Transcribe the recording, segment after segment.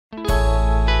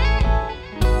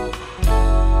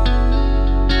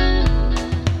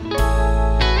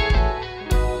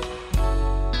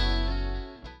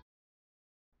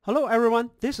Hello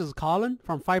everyone, this is Colin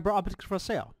from Fiber Optics for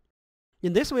Sale.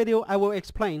 In this video, I will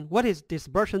explain what is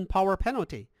dispersion power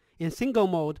penalty in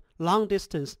single-mode,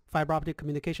 long-distance fiber optic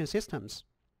communication systems.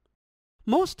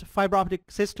 Most fiber optic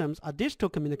systems are digital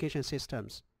communication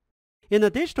systems. In a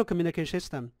digital communication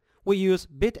system, we use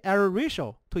bit error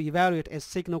ratio to evaluate its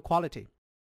signal quality.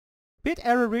 Bit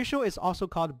error ratio is also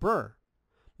called BER.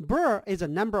 BER is the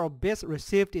number of bits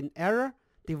received in error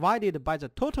divided by the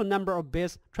total number of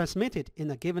bits transmitted in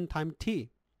a given time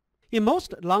t. In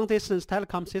most long-distance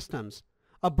telecom systems,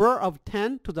 a BER of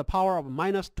 10 to the power of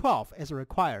minus 12 is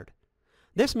required.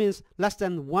 This means less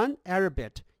than 1 error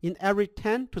bit in every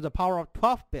 10 to the power of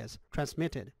 12 bits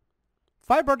transmitted.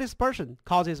 Fiber dispersion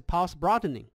causes pulse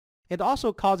broadening. It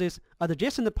also causes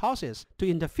adjacent pulses to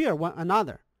interfere one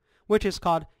another, which is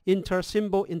called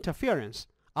inter-symbol interference,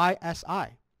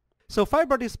 ISI. So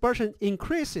fiber dispersion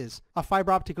increases a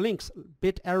fiber optic link's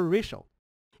bit error ratio.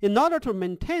 In order to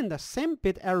maintain the same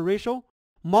bit error ratio,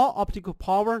 more optical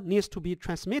power needs to be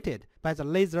transmitted by the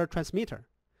laser transmitter.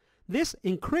 This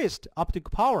increased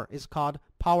optical power is called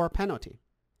power penalty.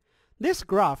 This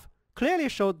graph clearly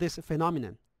shows this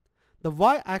phenomenon. The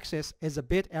y-axis is the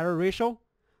bit error ratio.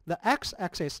 The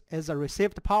x-axis is the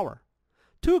received power.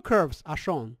 Two curves are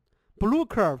shown. Blue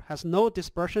curve has no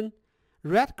dispersion.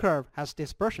 Red curve has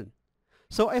dispersion.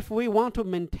 So if we want to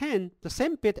maintain the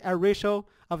same bit error ratio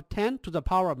of 10 to the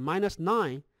power of minus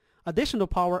 9, additional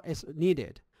power is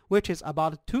needed, which is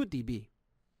about 2 dB.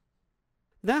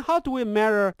 Then how do we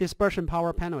measure dispersion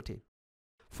power penalty?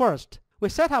 First, we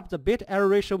set up the bit error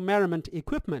ratio measurement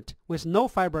equipment with no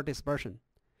fiber dispersion.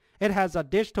 It has a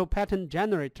digital pattern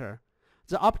generator,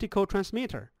 the optical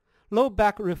transmitter, low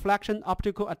back reflection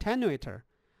optical attenuator,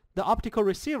 the optical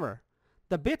receiver,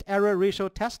 the bit error ratio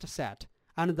test set,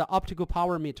 and the optical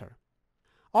power meter.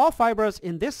 All fibers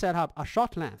in this setup are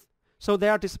short length, so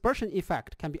their dispersion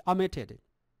effect can be omitted.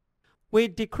 We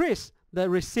decrease the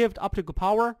received optical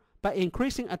power by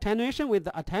increasing attenuation with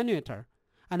the attenuator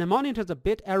and monitor the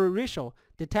bit error ratio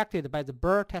detected by the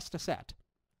BER test set.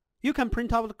 You can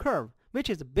print out the curve, which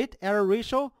is the bit error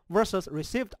ratio versus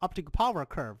received optical power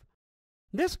curve.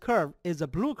 This curve is the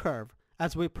blue curve,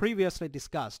 as we previously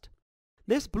discussed.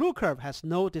 This blue curve has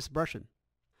no dispersion.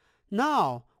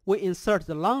 Now we insert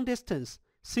the long-distance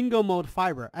single-mode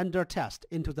fiber under test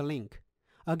into the link.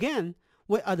 Again,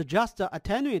 we adjust the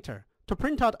attenuator to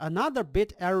print out another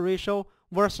bit error ratio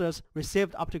versus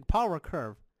received optical power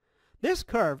curve. This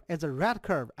curve is a red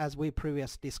curve, as we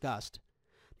previously discussed.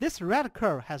 This red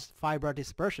curve has fiber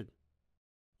dispersion.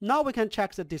 Now we can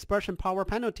check the dispersion power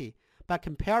penalty by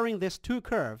comparing these two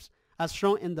curves as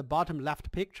shown in the bottom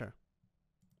left picture.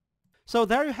 So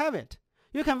there you have it.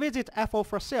 You can visit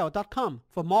foforsale.com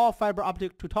for more fiber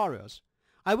optic tutorials.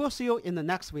 I will see you in the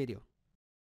next video.